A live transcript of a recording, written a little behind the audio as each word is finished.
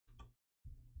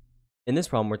In this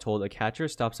problem, we're told a catcher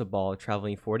stops a ball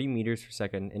traveling 40 meters per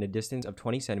second in a distance of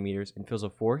 20 centimeters and feels a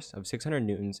force of 600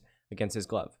 newtons against his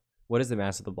glove. What is the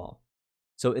mass of the ball?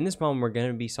 So in this problem, we're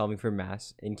going to be solving for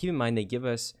mass. And keep in mind, they give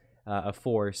us a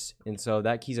force. And so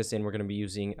that keys us in. We're going to be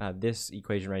using this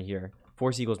equation right here.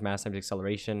 Force equals mass times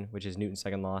acceleration, which is Newton's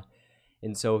second law.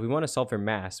 And so if we want to solve for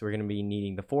mass, we're going to be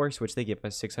needing the force, which they give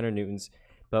us, 600 newtons.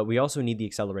 But we also need the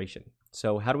acceleration.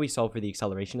 So how do we solve for the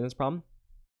acceleration in this problem?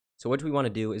 So what we want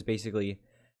to do is basically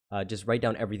just write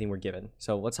down everything we're given.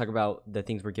 So let's talk about the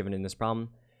things we're given in this problem.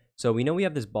 So we know we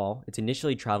have this ball. It's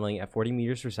initially traveling at 40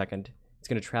 meters per second. It's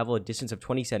going to travel a distance of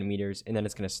 20 centimeters, and then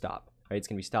it's going to stop, right? It's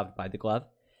going to be stopped by the glove.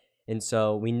 And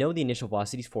so we know the initial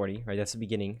velocity is 40, right? That's the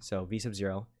beginning, so v sub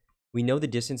 0. We know the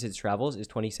distance it travels is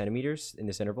 20 centimeters in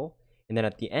this interval. And then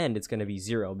at the end, it's going to be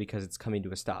 0 because it's coming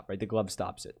to a stop, right? The glove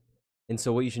stops it. And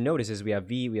so what you should notice is we have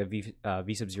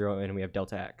v sub 0, and we have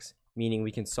delta x, meaning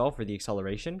we can solve for the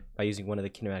acceleration by using one of the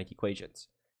kinematic equations.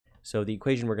 So the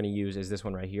equation we're going to use is this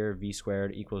one right here, v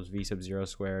squared equals v sub 0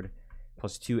 squared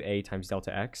plus 2a times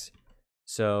delta x.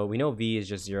 So we know v is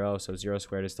just 0, so 0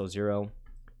 squared is still 0,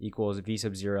 equals v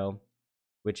sub 0,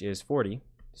 which is 40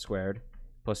 squared,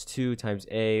 plus 2 times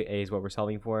a is what we're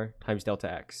solving for, times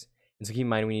delta x. And so keep in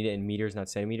mind we need it in meters, not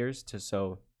centimeters,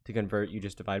 to convert, you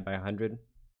just divide by 100.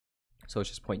 So it's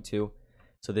just 0.2.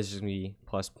 So this is going to be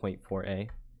plus 0.4a.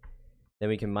 Then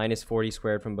we can minus 40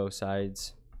 squared from both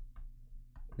sides.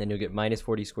 Then you'll get minus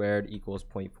 40 squared equals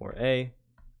 0.4a,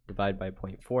 divide by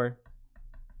 0.4.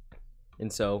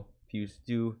 And so if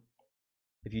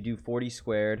you do 40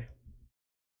 squared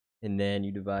and then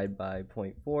you divide by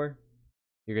 0.4,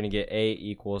 you're going to get a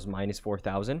equals minus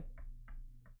 4,000.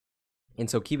 And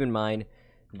so keep in mind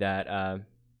that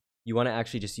you want to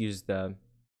actually just use the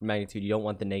magnitude. You don't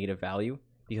want the negative value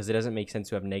because it doesn't make sense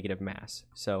to have negative mass.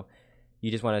 So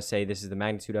you just want to say this is the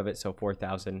magnitude of it, so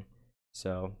 4,000.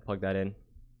 So plug that in.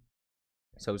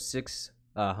 So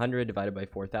 600 divided by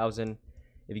 4,000.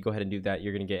 If you go ahead and do that,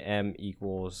 you're going to get m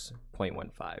equals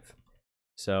 0.15.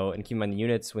 So, and keep in mind the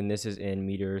units, when this is in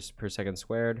meters per second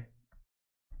squared,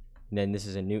 and then this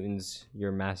is in newtons,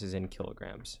 your mass is in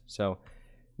kilograms. So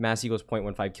mass equals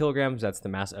 0.15 kilograms. That's the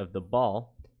mass of the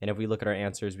ball. And if we look at our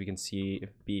answers, we can see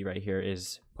B right here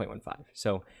is 0.15.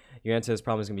 So your answer to this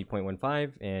problem is going to be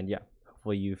 0.15. And yeah,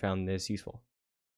 hopefully you found this useful.